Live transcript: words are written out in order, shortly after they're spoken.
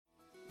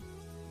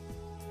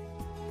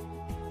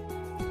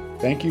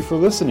Thank you for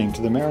listening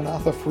to the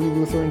Maranatha Free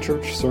Lutheran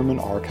Church Sermon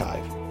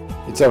Archive.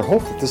 It's our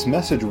hope that this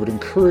message would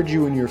encourage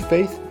you in your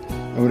faith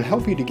and would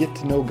help you to get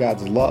to know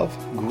God's love,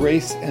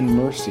 grace, and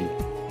mercy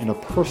in a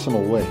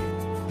personal way.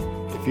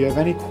 If you have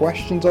any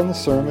questions on the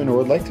sermon or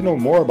would like to know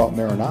more about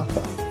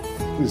Maranatha,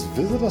 please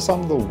visit us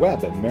on the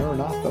web at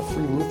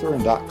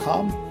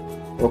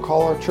maranathafreelutheran.com or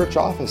call our church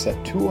office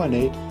at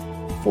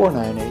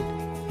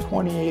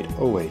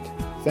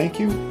 218-498-2808. Thank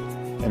you,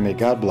 and may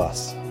God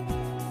bless.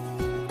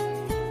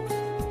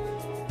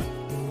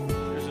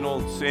 There's an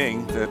old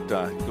saying that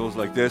goes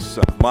like this: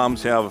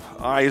 moms have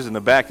eyes in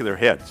the back of their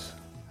heads.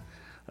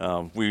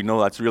 We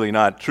know that's really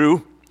not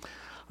true,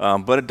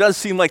 but it does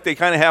seem like they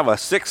kind of have a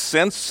sixth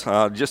sense,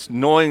 just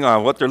knowing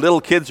what their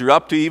little kids are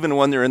up to, even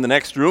when they're in the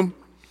next room.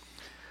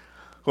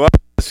 Well,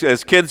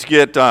 as kids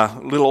get a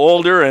little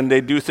older and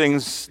they do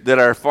things that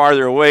are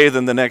farther away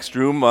than the next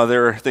room,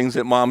 there are things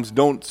that moms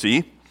don't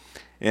see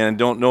and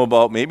don't know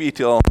about maybe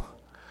till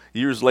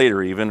years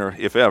later even, or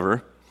if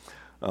ever.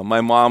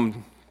 My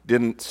mom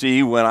didn't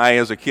see when I,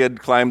 as a kid,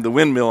 climbed the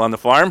windmill on the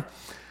farm.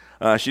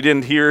 She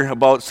didn't hear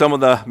about some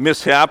of the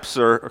mishaps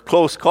or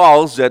close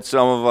calls that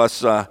some of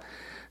us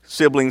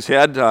siblings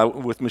had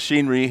with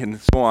machinery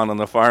and so on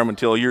the farm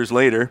until years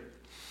later.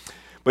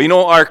 But you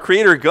know, our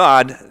Creator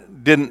God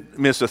didn't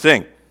miss a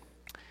thing.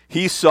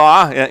 He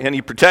saw and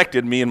He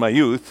protected me in my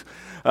youth,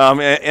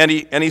 and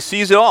He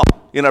sees it all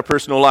in our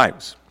personal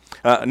lives.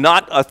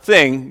 Not a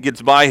thing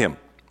gets by Him.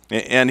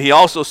 And He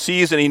also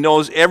sees and He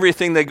knows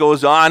everything that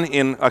goes on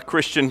in a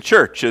Christian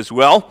church as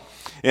well.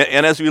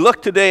 And as we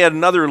look today at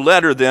another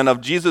letter then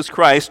of Jesus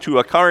Christ to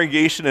a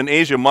congregation in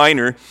Asia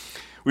Minor,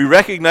 we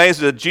recognize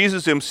that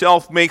Jesus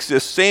Himself makes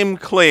this same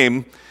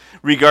claim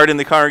regarding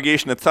the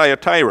congregation at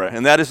Thyatira,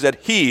 and that is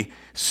that He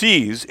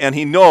sees and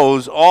He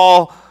knows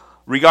all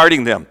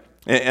regarding them.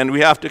 And we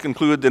have to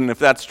conclude that if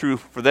that's true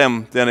for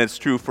them, then it's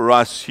true for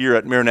us here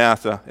at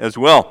Maranatha as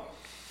well.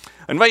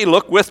 I invite you to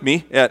look with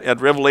me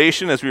at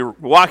Revelation as we're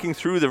walking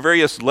through the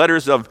various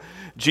letters of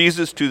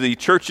Jesus to the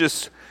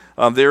churches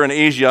there in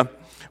Asia.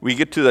 We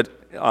get to the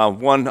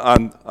one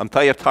on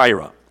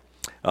Thyatira,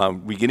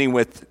 beginning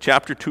with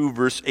chapter 2,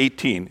 verse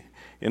 18.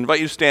 I invite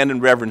you to stand in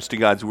reverence to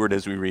God's word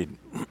as we read.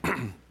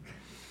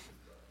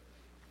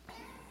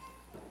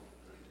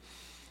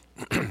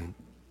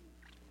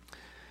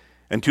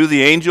 And to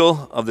the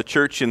angel of the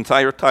church in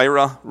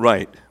Thyatira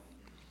write,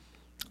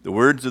 the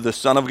words of the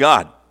Son of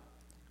God,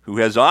 who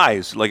has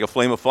eyes like a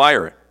flame of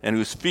fire, and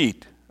whose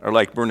feet are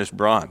like burnished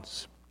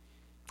bronze.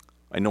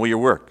 I know your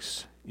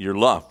works, your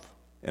love,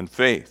 and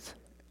faith,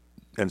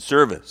 and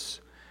service,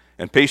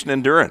 and patient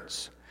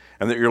endurance,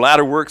 and that your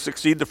latter works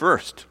exceed the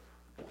first.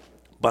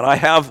 But I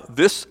have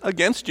this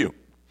against you,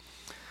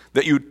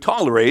 that you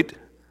tolerate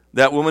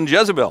that woman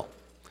Jezebel,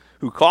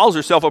 who calls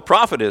herself a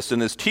prophetess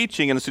and is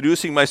teaching and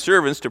seducing my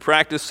servants to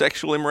practice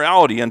sexual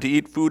immorality and to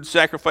eat food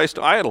sacrificed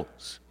to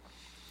idols.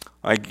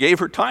 I gave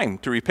her time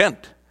to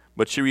repent,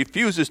 but she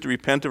refuses to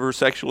repent of her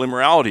sexual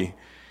immorality.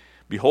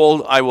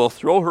 Behold, I will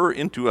throw her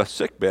into a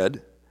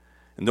sickbed,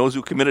 and those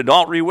who commit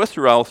adultery with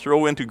her I will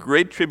throw into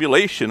great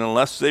tribulation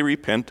unless they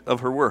repent of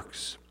her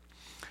works.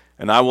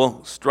 And I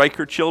will strike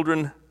her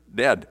children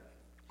dead,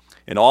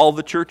 and all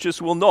the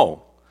churches will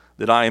know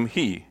that I am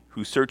He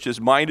who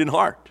searches mind and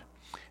heart,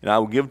 and I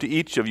will give to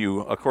each of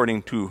you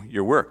according to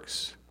your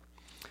works.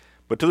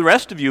 But to the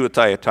rest of you at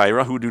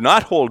Thyatira, who do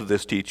not hold to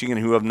this teaching and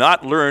who have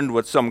not learned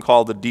what some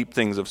call the deep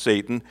things of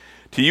Satan,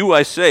 to you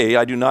I say,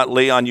 I do not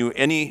lay on you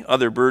any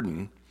other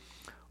burden.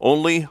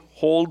 Only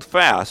hold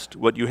fast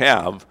what you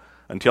have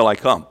until I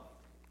come.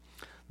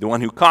 The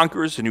one who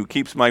conquers and who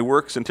keeps my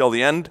works until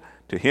the end,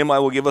 to him I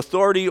will give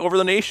authority over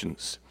the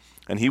nations,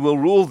 and he will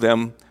rule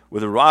them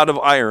with a rod of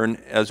iron,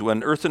 as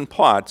when earthen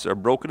pots are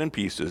broken in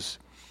pieces,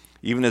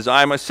 even as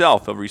I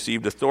myself have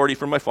received authority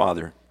from my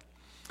Father.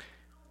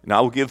 And I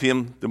will give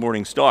him the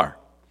morning star.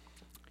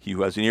 He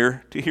who has an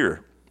ear to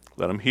hear,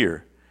 let him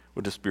hear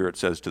what the Spirit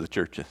says to the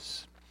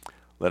churches.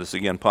 Let us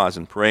again pause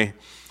and pray.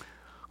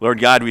 Lord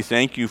God, we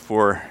thank you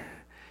for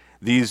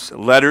these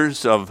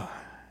letters of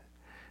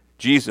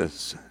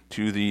Jesus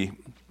to the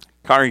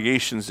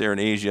congregations there in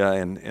Asia.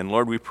 And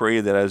Lord, we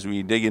pray that as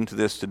we dig into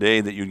this today,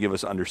 that you'd give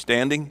us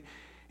understanding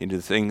into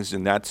the things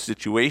in that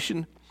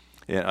situation.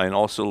 And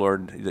also,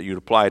 Lord, that you'd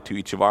apply it to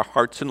each of our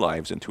hearts and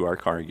lives and to our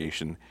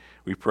congregation.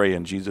 We pray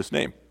in Jesus'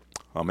 name.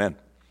 Amen.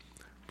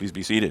 Please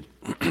be seated.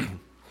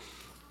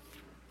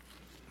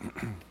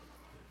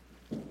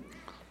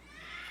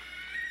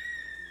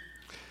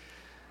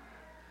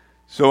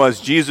 So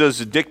as Jesus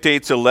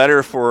dictates a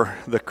letter for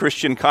the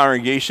Christian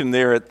congregation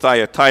there at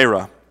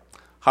Thyatira,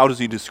 how does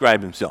he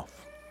describe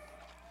himself?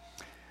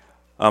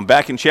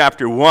 Back in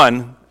chapter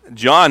 1,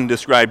 John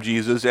described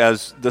Jesus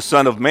as the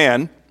Son of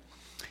Man.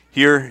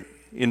 Here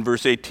in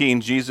verse 18,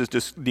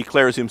 Jesus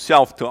declares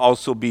himself to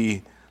also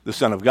be the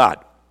Son of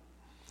God,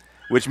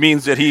 which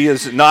means that he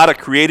is not a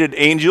created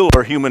angel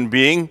or human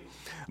being,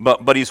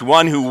 but he's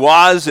one who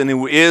was and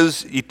who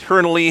is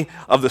eternally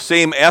of the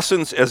same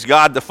essence as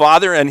God the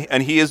Father,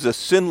 and he is the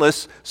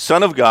sinless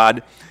Son of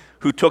God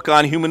who took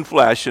on human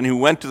flesh and who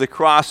went to the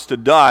cross to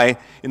die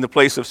in the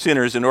place of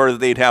sinners in order that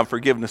they'd have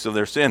forgiveness of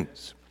their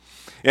sins.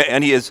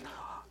 And he is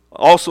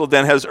also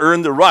then has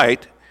earned the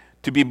right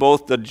to be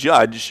both the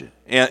judge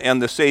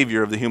and the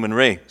savior of the human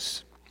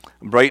race.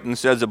 Brighton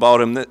says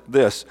about him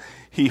this: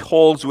 he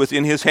holds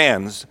within his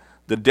hands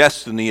the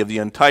destiny of the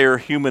entire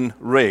human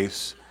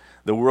race,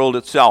 the world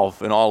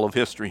itself, and all of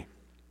history.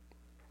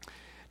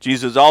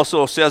 Jesus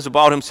also says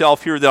about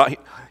himself here that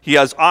he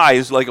has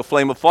eyes like a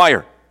flame of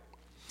fire.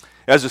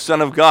 As the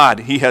Son of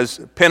God, he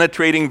has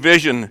penetrating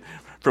vision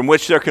from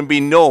which there can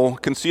be no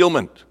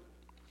concealment.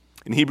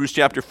 In Hebrews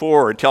chapter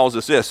 4, it tells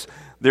us this: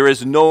 there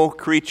is no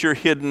creature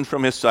hidden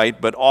from his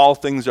sight, but all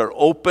things are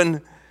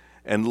open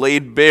and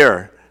laid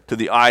bare to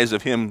the eyes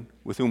of him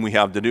with whom we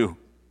have to do.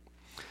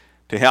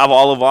 To have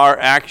all of our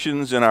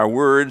actions and our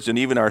words and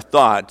even our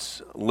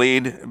thoughts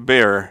laid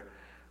bare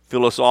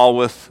fill us all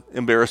with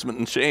embarrassment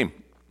and shame,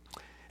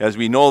 as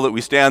we know that we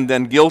stand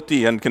then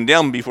guilty and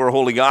condemned before a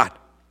holy God.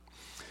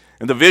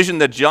 And the vision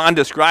that John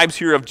describes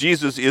here of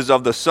Jesus is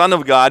of the Son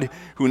of God,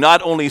 who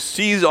not only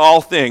sees all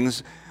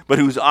things, but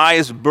whose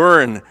eyes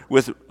burn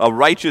with a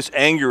righteous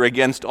anger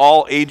against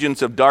all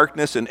agents of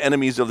darkness and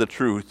enemies of the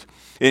truth,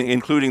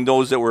 including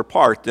those that were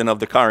part then of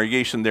the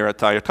congregation there at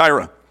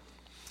Thyatira.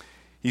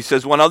 He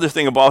says one other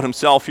thing about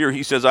himself here.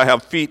 He says, I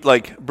have feet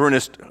like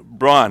burnished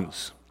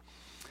bronze.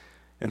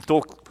 And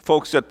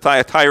folks at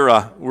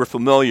Thyatira were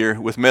familiar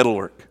with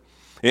metalwork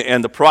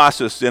and the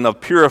process then of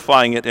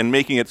purifying it and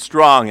making it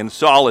strong and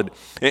solid.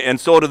 And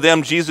so to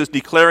them, Jesus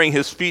declaring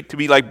his feet to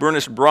be like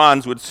burnished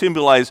bronze would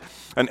symbolize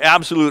an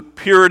absolute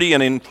purity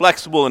and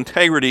inflexible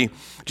integrity.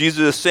 Jesus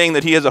is saying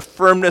that he has a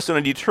firmness and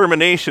a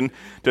determination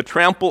to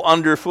trample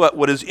underfoot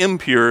what is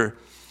impure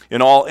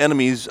in all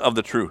enemies of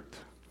the truth.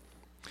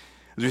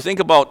 As we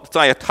think about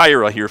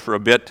Thyatira here for a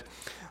bit,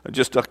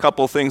 just a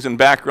couple things in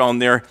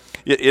background there.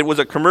 It was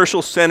a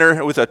commercial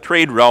center with a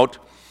trade route,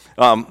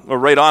 or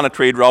right on a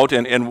trade route,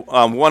 and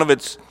one of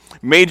its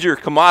major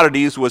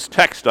commodities was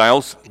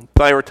textiles.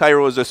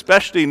 Thyatira was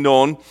especially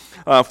known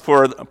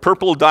for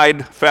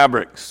purple-dyed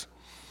fabrics.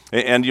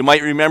 And you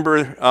might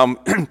remember,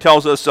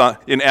 tells us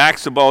in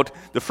Acts about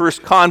the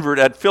first convert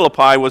at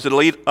Philippi was a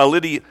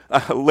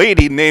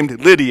lady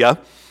named Lydia,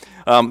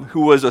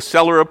 who was a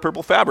seller of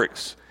purple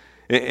fabrics.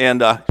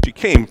 And she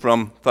came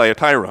from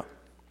Thyatira.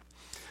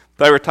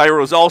 Thyatira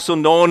was also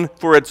known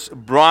for its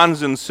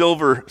bronze and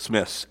silver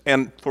smiths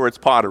and for its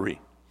pottery.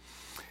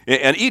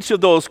 And each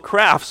of those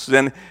crafts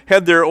then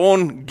had their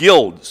own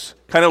guilds,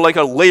 kind of like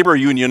a labor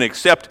union,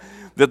 except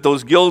that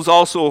those guilds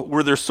also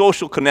were their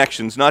social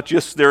connections, not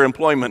just their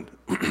employment.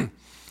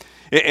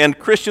 And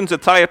Christians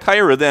at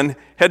Thyatira then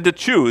had to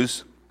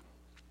choose,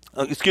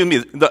 I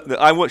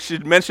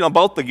should mention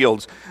about the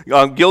guilds.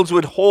 Guilds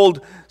would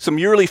hold some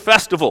yearly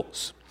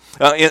festivals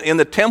in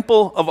the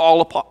temple of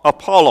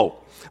Apollo,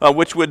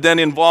 which would then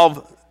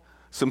involve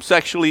some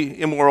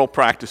sexually immoral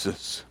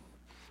practices.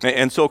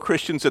 And so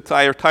Christians at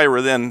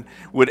Thyatira then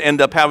would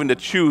end up having to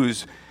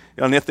choose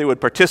on if they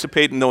would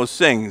participate in those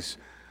things,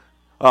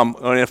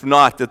 and if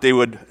not, that they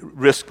would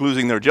risk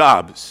losing their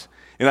jobs.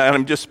 And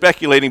I'm just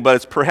speculating, but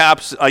it's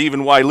perhaps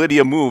even why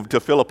Lydia moved to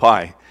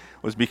Philippi,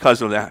 was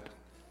because of that.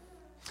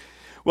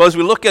 Well, as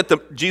we look at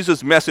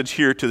Jesus' message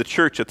here to the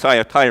church at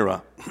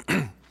Thyatira,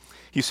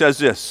 he says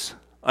this: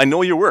 I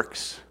know your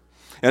works.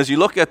 As you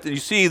look at, you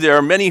see there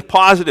are many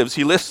positives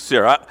he lists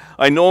there.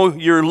 I know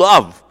your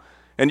love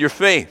and your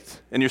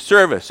faith and your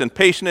service and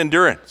patient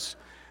endurance,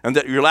 and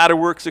that your latter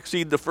works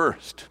exceed the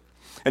first.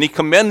 And he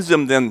commends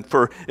them then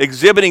for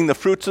exhibiting the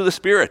fruits of the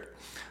Spirit: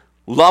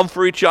 love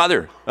for each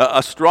other,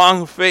 a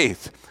strong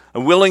faith, a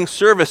willing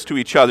service to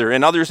each other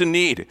and others in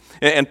need,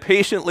 and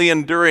patiently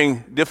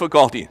enduring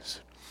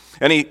difficulties.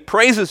 And he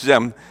praises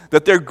them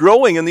that they're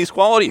growing in these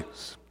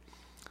qualities,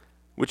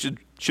 which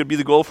should be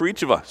the goal for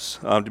each of us,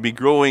 to be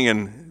growing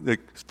in the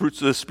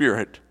fruits of the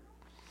Spirit.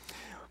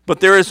 But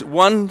there is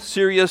one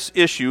serious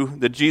issue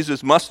that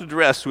Jesus must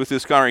address with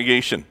this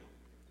congregation.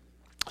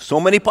 So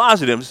many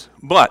positives,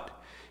 but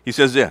he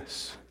says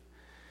this: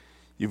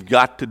 you've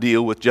got to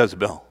deal with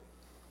Jezebel.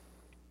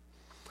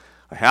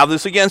 I have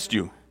this against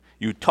you.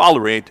 You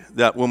tolerate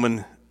that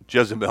woman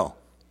Jezebel.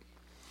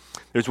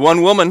 There's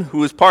one woman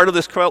who is part of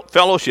this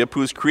fellowship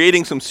who is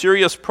creating some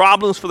serious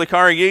problems for the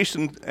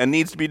congregation and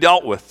needs to be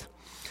dealt with.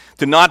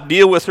 To not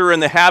deal with her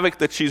and the havoc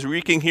that she's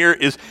wreaking here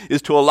is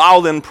to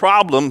allow then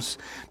problems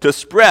to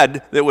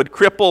spread that would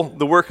cripple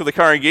the work of the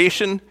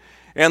congregation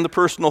and the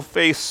personal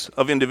faith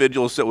of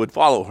individuals that would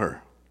follow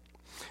her.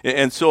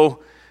 And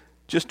so,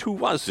 just who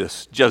was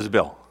this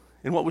Jezebel?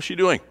 And what was she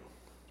doing?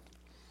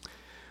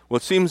 Well,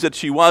 it seems that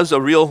she was a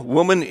real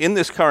woman in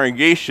this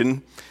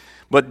congregation,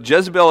 but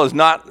Jezebel is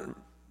not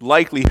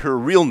likely her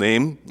real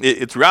name.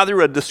 It's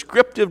rather a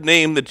descriptive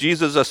name that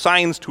Jesus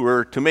assigns to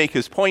her to make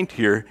his point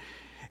here.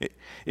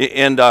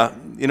 And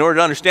in order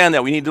to understand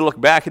that, we need to look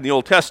back in the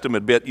Old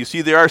Testament a bit. You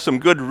see, there are some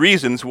good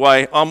reasons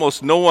why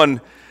almost no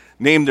one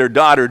named their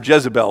daughter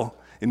Jezebel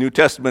in New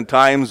Testament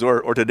times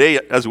or today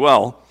as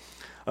well.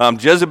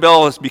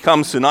 Jezebel has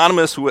become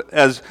synonymous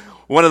as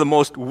one of the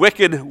most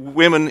wicked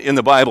women in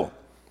the Bible.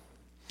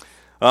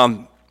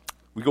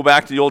 We go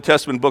back to the Old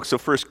Testament books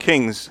of 1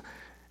 Kings,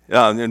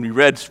 and we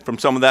read from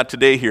some of that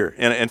today here,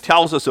 and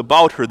tells us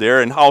about her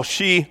there and how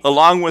she,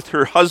 along with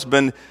her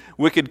husband,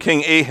 wicked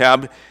King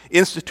Ahab,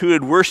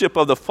 instituted worship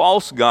of the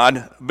false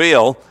god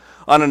Baal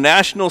on a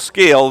national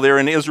scale there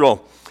in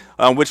Israel,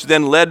 which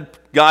then led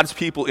God's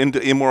people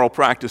into immoral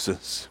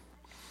practices.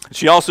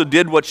 She also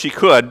did what she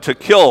could to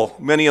kill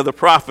many of the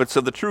prophets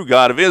of the true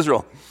God of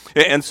Israel.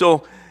 And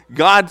so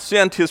God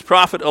sent his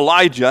prophet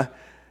Elijah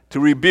to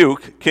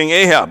rebuke King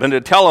Ahab and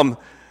to tell him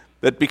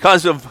that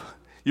because of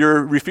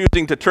your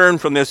refusing to turn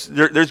from this,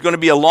 there's going to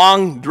be a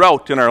long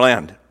drought in our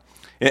land.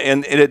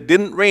 And it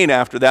didn't rain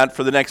after that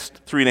for the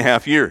next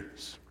 3.5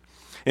 years.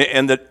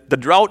 And the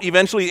drought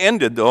eventually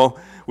ended, though,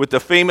 with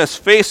the famous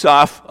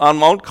face-off on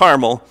Mount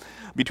Carmel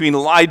between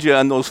Elijah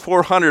and those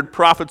 400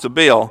 prophets of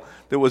Baal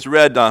that was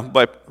read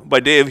by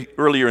Dave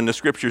earlier in the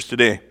scriptures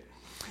today.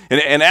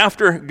 And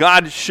after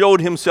God showed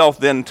himself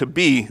then to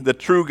be the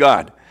true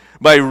God,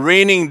 by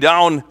raining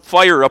down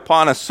fire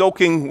upon a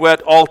soaking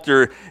wet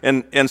altar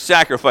and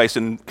sacrifice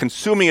and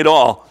consuming it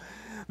all,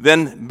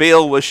 then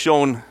Baal was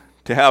shown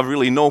to have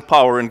really no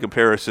power in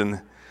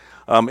comparison,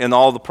 and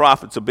all the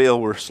prophets of Baal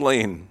were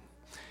slain.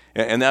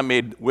 And that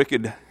made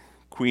wicked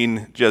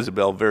Queen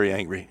Jezebel very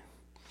angry.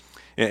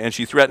 And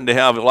she threatened to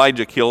have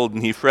Elijah killed,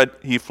 and he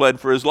fled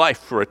for his life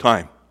for a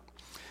time.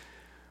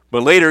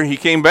 But later he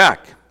came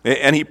back,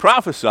 and he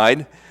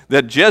prophesied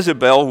that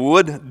Jezebel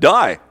would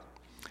die,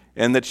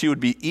 and that she would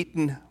be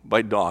eaten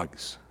by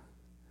dogs.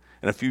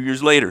 And a few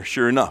years later,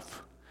 sure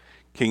enough,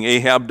 King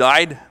Ahab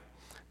died.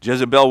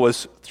 Jezebel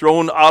was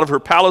thrown out of her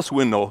palace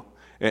window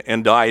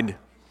and died.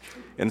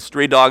 And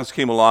stray dogs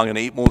came along and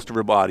ate most of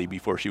her body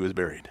before she was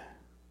buried.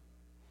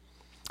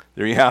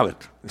 There you have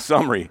it, the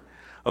summary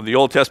of the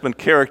Old Testament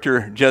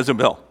character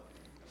Jezebel.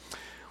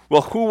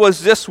 Well, who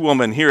was this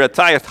woman here at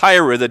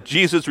Thyatira that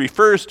Jesus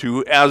refers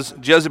to as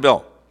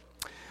Jezebel?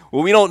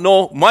 Well, we don't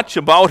know much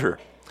about her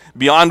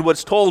beyond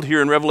what's told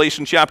here in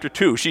Revelation chapter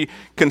 2. She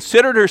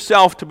considered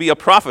herself to be a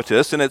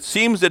prophetess, and it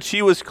seems that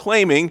she was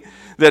claiming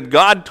that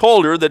God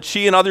told her that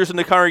she and others in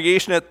the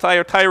congregation at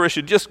Thyatira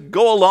should just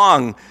go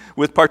along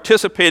with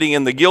participating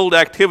in the guild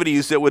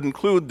activities that would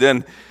include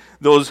then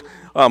those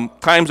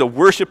times of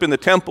worship in the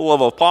temple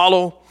of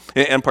Apollo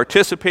and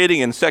participating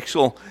in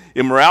sexual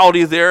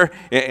immorality there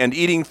and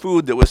eating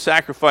food that was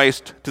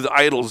sacrificed to the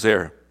idols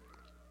there.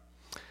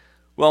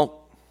 Well,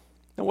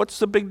 now, what's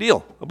the big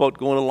deal about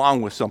going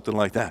along with something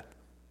like that?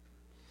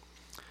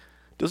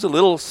 Does a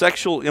little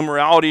sexual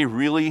immorality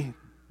really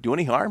do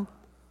any harm?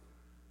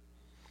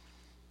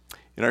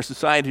 In our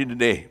society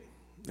today,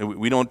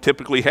 we don't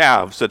typically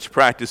have such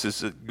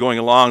practices going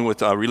along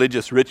with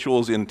religious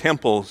rituals in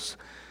temples,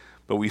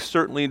 but we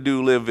certainly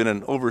do live in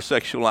an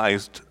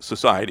over-sexualized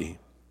society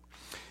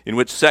in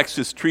which sex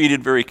is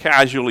treated very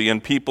casually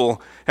and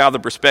people have the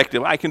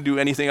perspective, I can do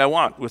anything I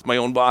want with my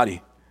own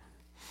body.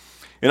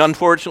 And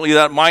unfortunately,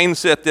 that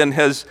mindset then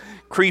has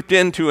creeped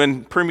into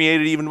and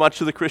permeated even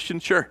much of the Christian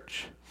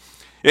church.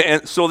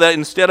 And so that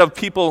instead of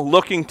people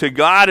looking to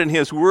God and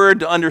his word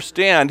to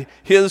understand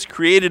his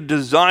created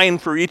design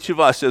for each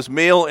of us as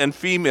male and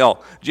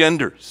female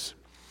genders,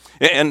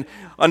 and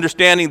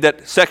understanding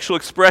that sexual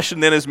expression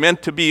then is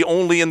meant to be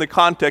only in the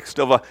context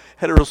of a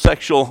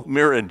heterosexual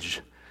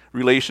marriage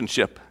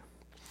relationship,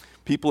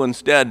 people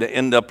instead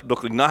end up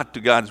looking not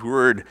to God's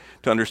word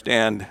to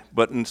understand,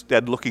 but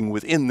instead looking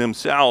within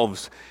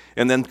themselves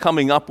and then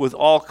coming up with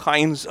all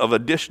kinds of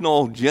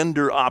additional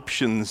gender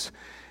options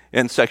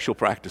and sexual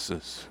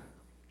practices.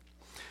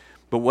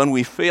 But when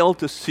we fail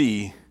to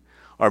see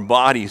our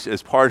bodies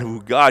as part of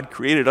who God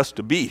created us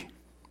to be,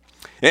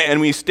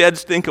 and we instead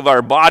think of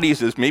our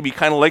bodies as maybe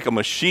kind of like a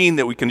machine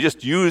that we can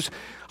just use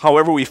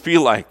however we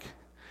feel like,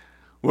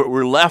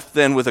 we're left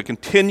then with a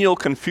continual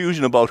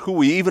confusion about who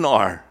we even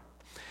are.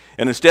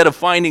 And instead of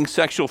finding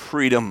sexual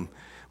freedom,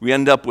 we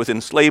end up with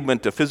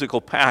enslavement to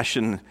physical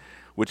passion,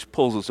 which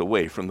pulls us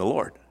away from the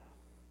Lord.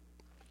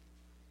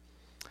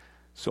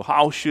 So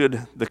how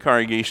should the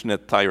congregation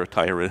at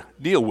Thyatira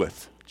deal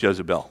with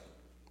Jezebel?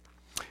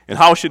 And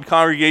how should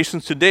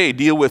congregations today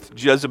deal with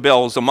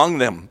Jezebels among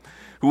them,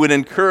 who would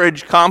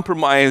encourage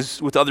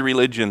compromise with other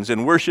religions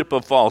and worship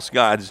of false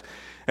gods,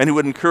 and who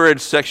would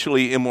encourage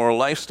sexually immoral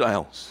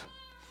lifestyles?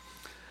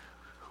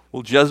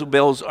 Well,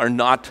 Jezebels are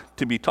not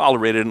to be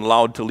tolerated and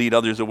allowed to lead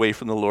others away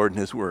from the Lord and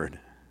his word.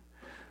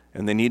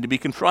 And they need to be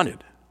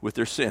confronted with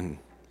their sin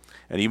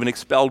and even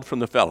expelled from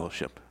the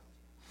fellowship.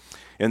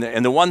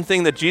 And the one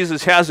thing that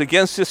Jesus has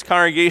against this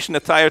congregation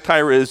at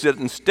Thyatira is that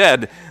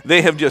instead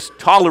they have just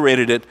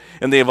tolerated it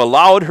and they have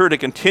allowed her to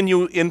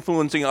continue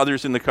influencing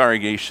others in the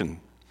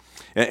congregation.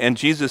 And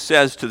Jesus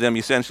says to them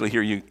essentially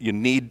here, you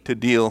need to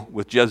deal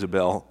with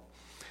Jezebel.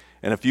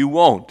 And if you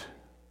won't,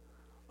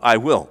 I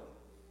will.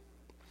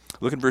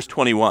 Look at verse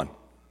 21.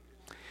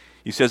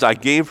 He says, I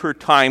gave her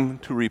time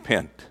to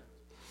repent,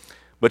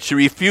 but she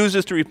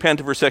refuses to repent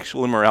of her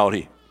sexual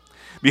immorality.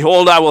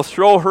 Behold, I will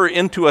throw her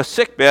into a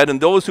sickbed, and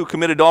those who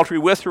commit adultery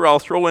with her I'll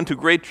throw into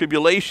great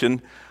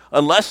tribulation,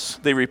 unless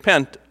they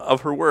repent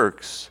of her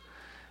works.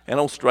 And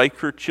I'll strike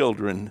her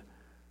children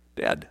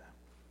dead.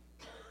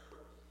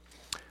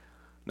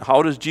 Now,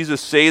 how does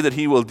Jesus say that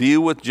he will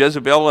deal with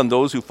Jezebel and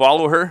those who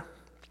follow her?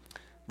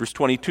 Verse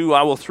 22,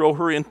 I will throw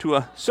her into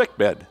a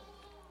sickbed.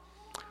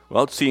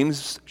 Well, it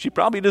seems she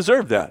probably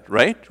deserved that,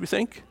 right? We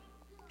think.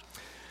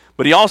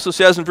 But he also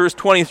says in verse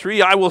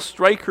 23, I will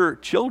strike her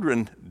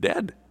children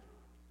dead.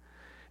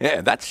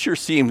 Yeah, that sure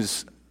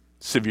seems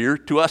severe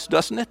to us,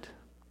 doesn't it?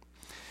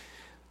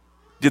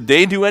 Did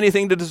they do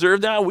anything to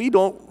deserve that? We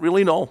don't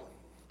really know.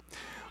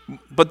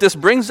 But this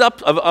brings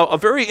up a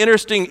very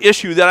interesting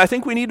issue that I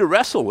think we need to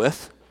wrestle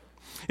with.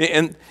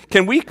 And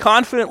can we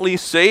confidently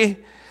say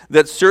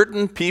that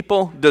certain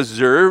people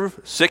deserve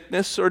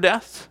sickness or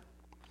death?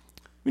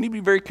 We need to be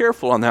very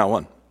careful on that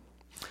one.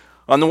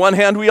 On the one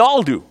hand, we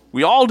all do.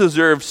 We all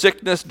deserve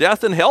sickness,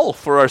 death, and hell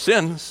for our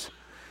sins.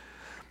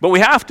 But we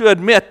have to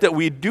admit that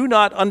we do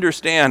not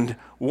understand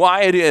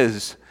why it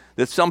is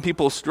that some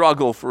people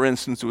struggle, for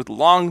instance, with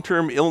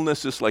long-term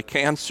illnesses like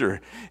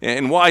cancer,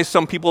 and why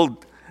some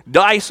people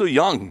die so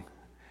young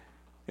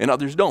and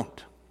others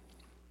don't.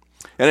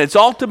 And it's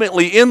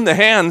ultimately in the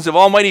hands of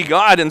Almighty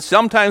God, and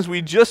sometimes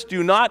we just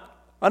do not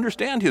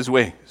understand his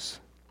ways.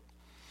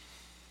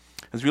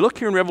 As we look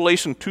here in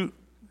Revelation 2,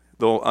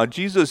 though,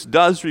 Jesus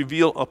does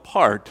reveal a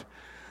part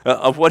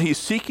of what he's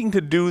seeking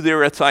to do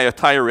there at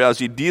Thyatira as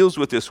he deals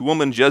with this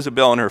woman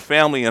Jezebel and her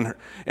family and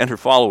her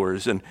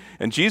followers. And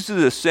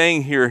Jesus is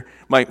saying here,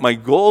 my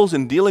goals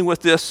in dealing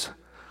with this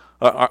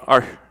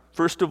are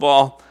first of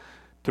all,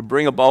 to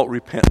bring about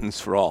repentance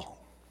for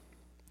all.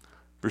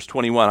 Verse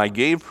 21, I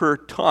gave her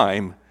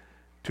time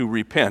to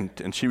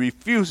repent, and she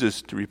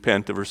refuses to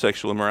repent of her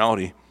sexual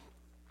immorality.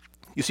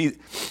 You see,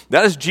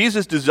 that is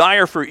Jesus'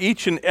 desire for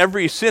each and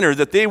every sinner,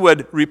 that they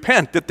would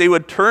repent, that they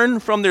would turn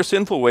from their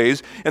sinful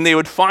ways, and they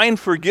would find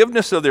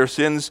forgiveness of their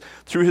sins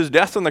through his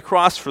death on the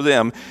cross for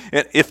them.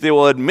 And if they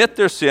will admit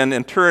their sin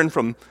and turn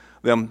from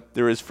them,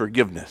 there is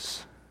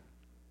forgiveness.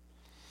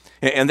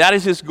 And that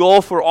is his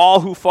goal for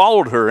all who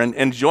followed her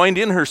and joined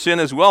in her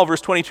sin as well.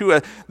 Verse 22,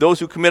 those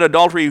who commit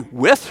adultery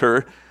with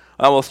her,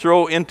 I will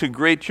throw into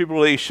great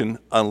tribulation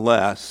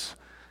unless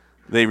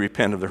they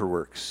repent of their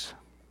works.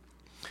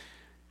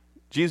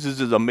 Jesus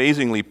is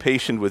amazingly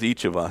patient with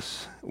each of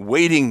us,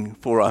 waiting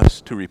for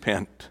us to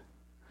repent.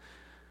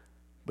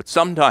 But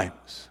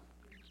sometimes,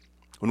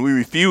 when we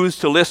refuse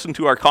to listen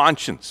to our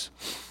conscience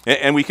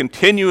and we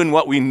continue in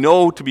what we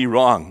know to be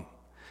wrong,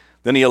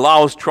 then he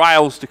allows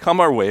trials to come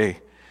our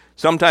way,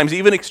 sometimes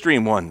even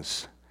extreme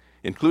ones,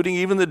 including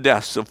even the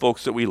deaths of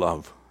folks that we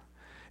love.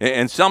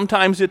 And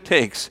sometimes it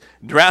takes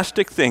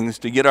drastic things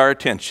to get our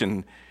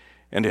attention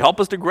and to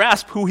help us to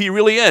grasp who he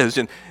really is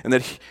and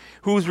that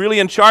who's really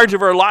in charge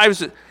of our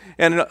lives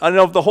and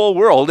of the whole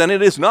world, and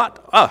it is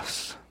not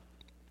us.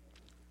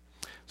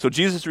 So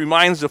Jesus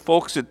reminds the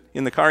folks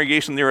in the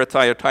congregation there at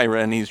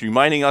Thyatira, and he's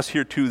reminding us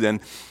here too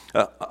then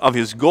of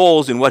his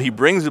goals and what he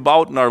brings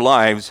about in our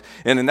lives,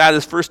 and that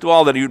is first of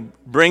all that he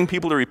would bring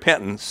people to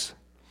repentance,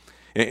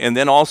 and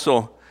then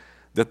also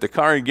that the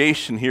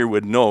congregation here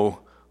would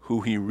know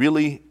who he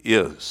really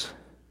is.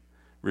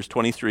 Verse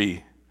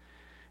 23,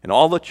 and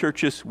all the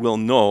churches will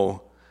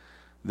know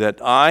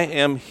that I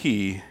am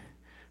he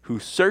who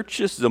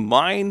searches the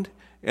mind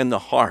and the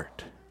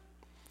heart,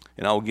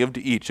 and I will give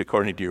to each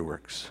according to your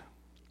works.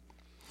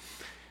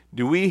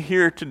 Do we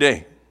here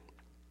today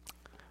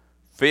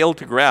fail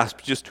to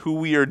grasp just who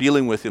we are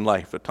dealing with in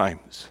life at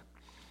times?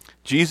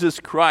 Jesus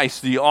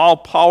Christ, the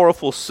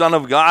all-powerful Son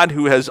of God,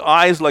 who has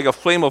eyes like a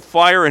flame of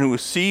fire and who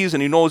sees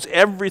and who knows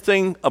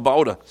everything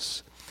about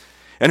us,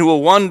 and who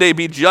will one day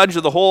be judge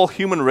of the whole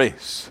human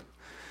race.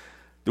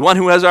 The one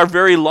who has our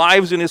very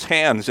lives in his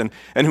hands, and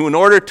who in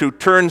order to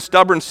turn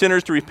stubborn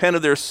sinners to repent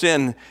of their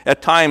sin,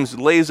 at times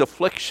lays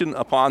affliction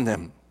upon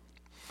them.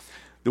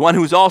 The one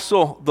who is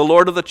also the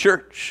Lord of the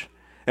church,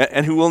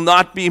 and who will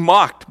not be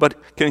mocked,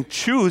 but can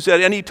choose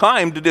at any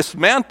time to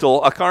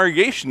dismantle a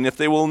congregation if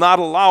they will not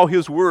allow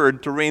his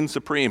word to reign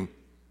supreme.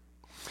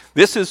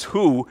 This is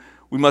who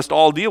we must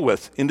all deal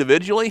with,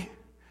 individually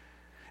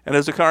and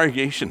as a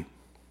congregation.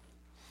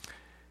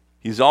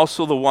 He's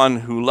also the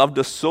one who loved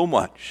us so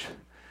much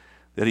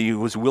that he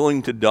was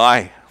willing to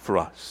die for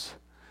us,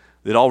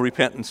 that all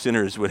repentant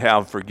sinners would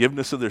have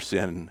forgiveness of their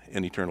sin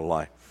and eternal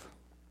life.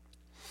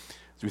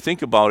 As we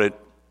think about it,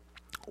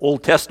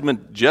 Old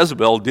Testament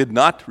Jezebel did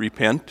not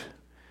repent,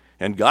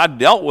 and God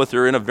dealt with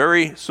her in a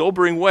very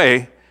sobering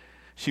way.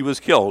 She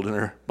was killed and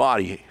her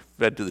body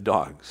fed to the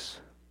dogs.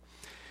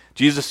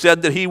 Jesus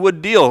said that he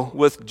would deal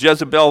with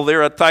Jezebel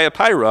there at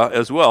Thyatira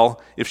as well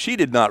if she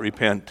did not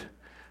repent,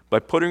 by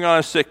putting her on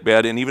a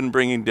sickbed and even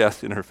bringing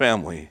death in her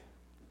family.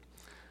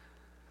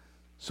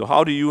 So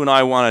how do you and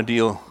I want to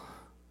deal?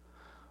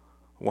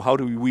 Well, how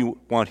do we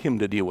want him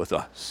to deal with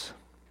us?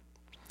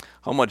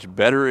 How much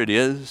better it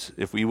is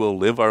if we will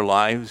live our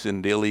lives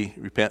in daily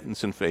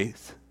repentance and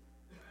faith.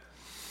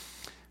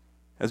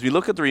 As we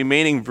look at the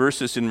remaining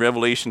verses in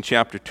Revelation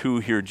chapter 2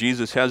 here,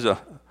 Jesus has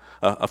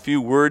a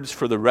few words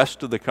for the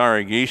rest of the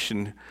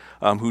congregation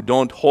who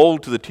don't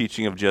hold to the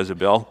teaching of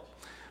Jezebel.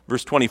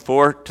 Verse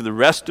 24, to the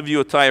rest of you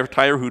at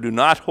Thyatira who do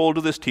not hold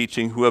to this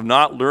teaching, who have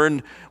not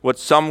learned what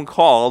some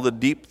call the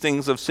deep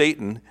things of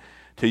Satan,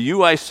 to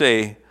you I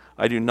say,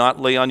 I do not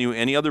lay on you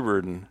any other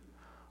burden,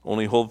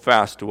 only hold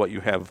fast to what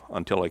you have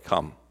until I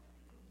come.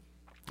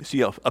 You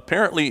see,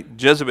 apparently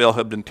Jezebel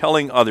had been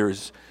telling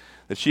others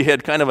that she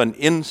had kind of an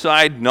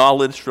inside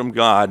knowledge from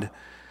God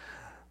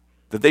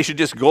that they should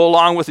just go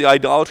along with the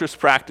idolatrous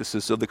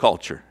practices of the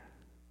culture.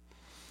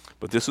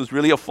 But this was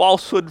really a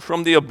falsehood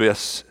from the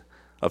abyss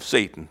of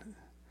Satan.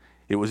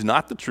 It was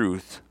not the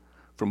truth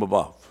from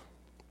above.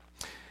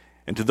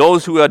 And to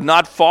those who had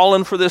not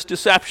fallen for this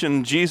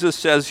deception, Jesus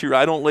says here,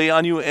 I don't lay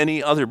on you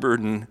any other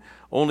burden,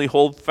 only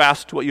hold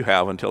fast to what you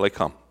have until I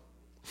come.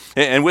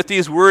 And with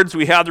these words,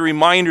 we have the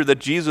reminder that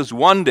Jesus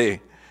one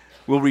day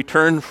will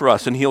return for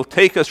us, and he'll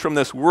take us from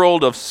this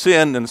world of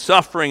sin and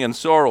suffering and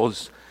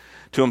sorrows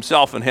to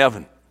himself in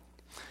heaven.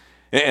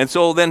 And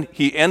so then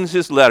he ends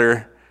his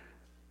letter,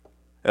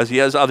 as he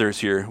has others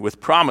here, with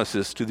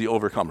promises to the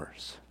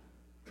overcomers.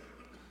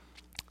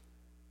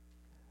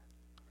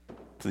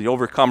 To the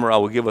overcomer I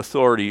will give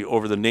authority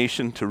over the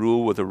nation to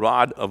rule with a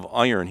rod of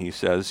iron, he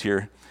says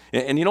here.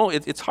 And you know,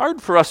 it's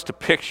hard for us to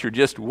picture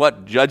just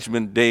what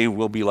Judgment Day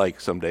will be like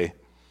someday.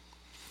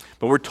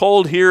 But we're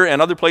told here and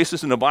other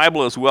places in the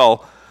Bible as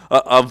well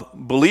of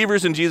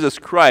believers in Jesus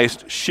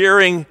Christ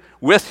sharing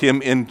with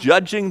him in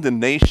judging the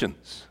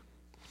nations.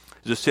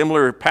 There's a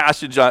similar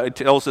passage it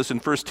tells us in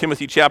 1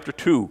 Timothy chapter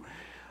 2.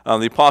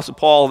 The Apostle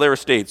Paul there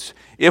states,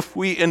 if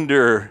we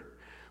endure,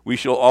 we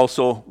shall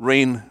also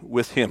reign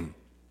with him.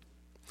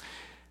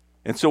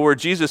 And so where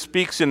Jesus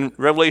speaks in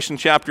Revelation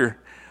chapter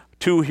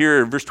 2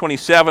 here, verse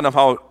 27, of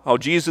how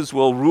Jesus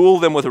will rule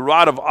them with a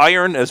rod of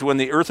iron as when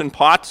the earthen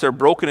pots are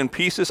broken in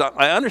pieces,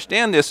 I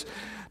understand this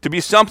to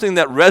be something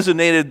that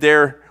resonated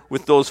there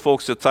with those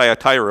folks at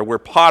Thyatira, where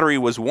pottery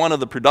was one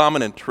of the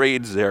predominant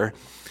trades there.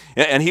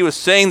 And he was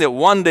saying that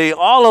one day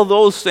all of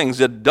those things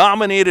that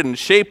dominated and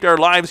shaped our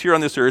lives here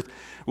on this earth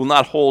will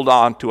not hold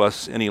on to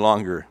us any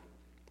longer.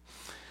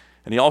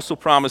 And he also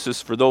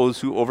promises for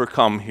those who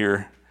overcome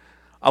here,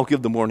 I'll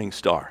give the morning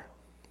star.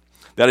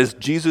 That is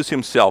Jesus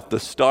himself, the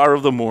star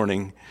of the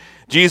morning.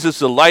 Jesus,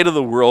 the light of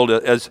the world,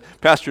 as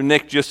Pastor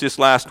Nick just this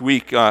last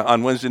week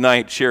on Wednesday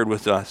night shared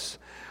with us.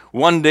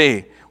 One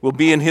day we'll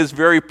be in his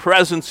very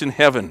presence in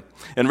heaven.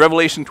 And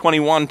Revelation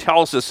 21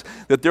 tells us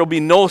that there will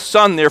be no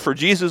sun there, for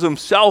Jesus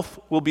himself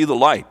will be the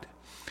light.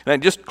 And I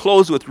just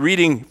close with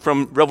reading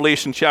from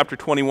Revelation chapter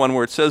 21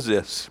 where it says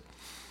this,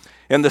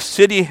 and the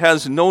city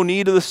has no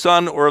need of the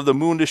sun or of the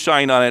moon to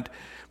shine on it,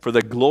 for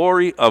the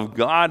glory of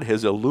God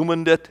has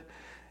illumined it,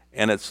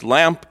 and its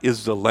lamp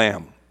is the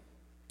Lamb.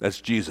 That's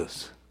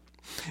Jesus.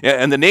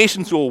 And the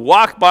nations will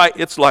walk by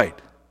its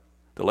light,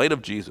 the light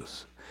of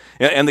Jesus.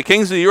 And the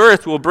kings of the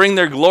earth will bring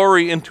their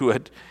glory into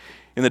it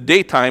in the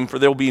daytime, for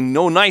there will be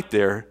no night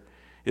there.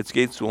 Its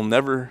gates will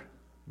never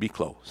be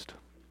closed.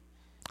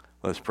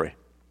 Let us pray.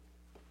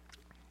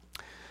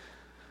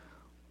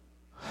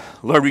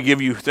 Lord, we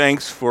give you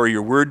thanks for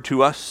your word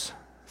to us.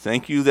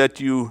 Thank you that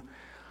you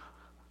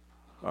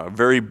are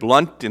very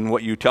blunt in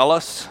what you tell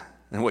us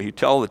and what you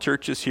tell the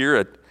churches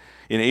here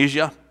in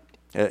Asia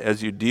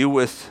as you deal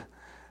with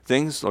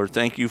things. Lord,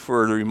 thank you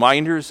for the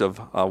reminders of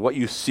what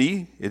you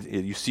see.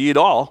 You see it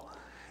all.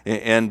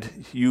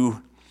 And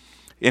you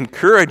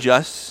encourage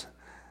us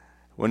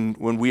when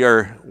we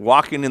are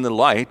walking in the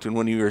light and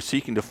when we are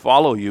seeking to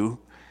follow you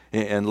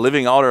and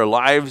living out our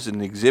lives and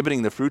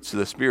exhibiting the fruits of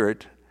the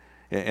Spirit.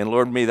 And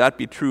Lord, may that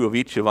be true of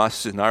each of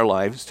us in our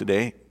lives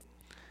today.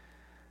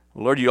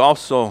 Lord, you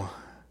also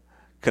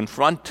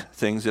confront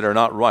things that are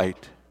not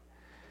right.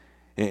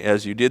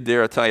 As you did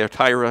there at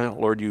Thyatira,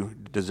 Lord, you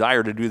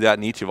desire to do that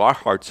in each of our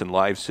hearts and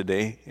lives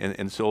today.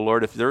 And so,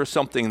 Lord, if there is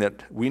something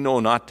that we know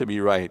not to be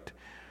right,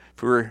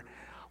 if we're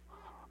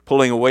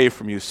pulling away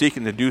from you,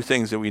 seeking to do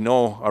things that we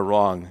know are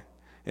wrong,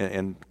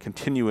 and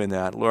continue in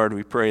that, Lord,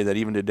 we pray that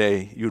even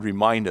today you'd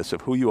remind us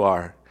of who you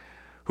are,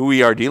 who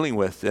we are dealing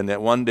with, and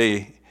that one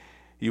day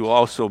you will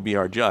also be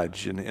our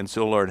judge. And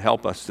so, Lord,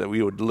 help us that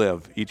we would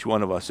live, each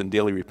one of us, in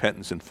daily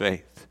repentance and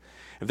faith.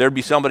 If there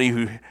be somebody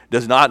who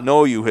does not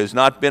know you, has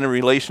not been in a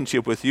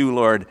relationship with you,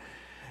 Lord,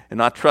 and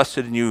not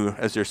trusted in you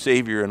as their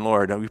Savior and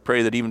Lord, we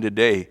pray that even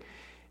today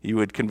you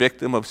would convict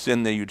them of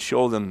sin, that you'd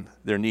show them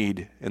their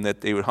need, and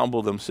that they would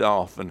humble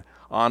themselves and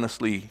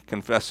honestly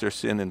confess their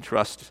sin and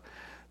trust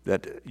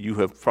that you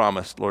have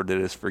promised, Lord, that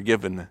it is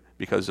forgiven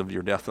because of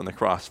your death on the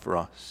cross for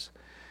us.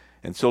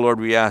 And so, Lord,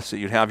 we ask that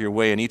you'd have your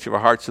way in each of our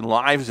hearts and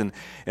lives, and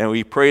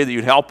we pray that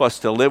you'd help us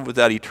to live with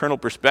that eternal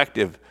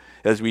perspective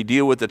as we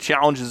deal with the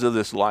challenges of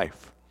this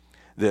life,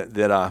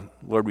 that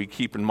Lord, we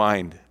keep in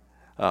mind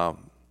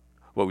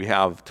what we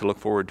have to look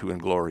forward to in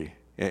glory.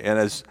 And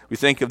as we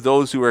think of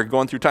those who are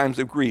going through times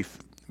of grief,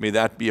 may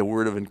that be a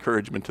word of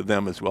encouragement to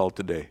them as well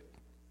today.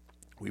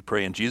 We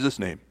pray in Jesus'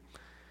 name.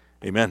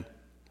 Amen.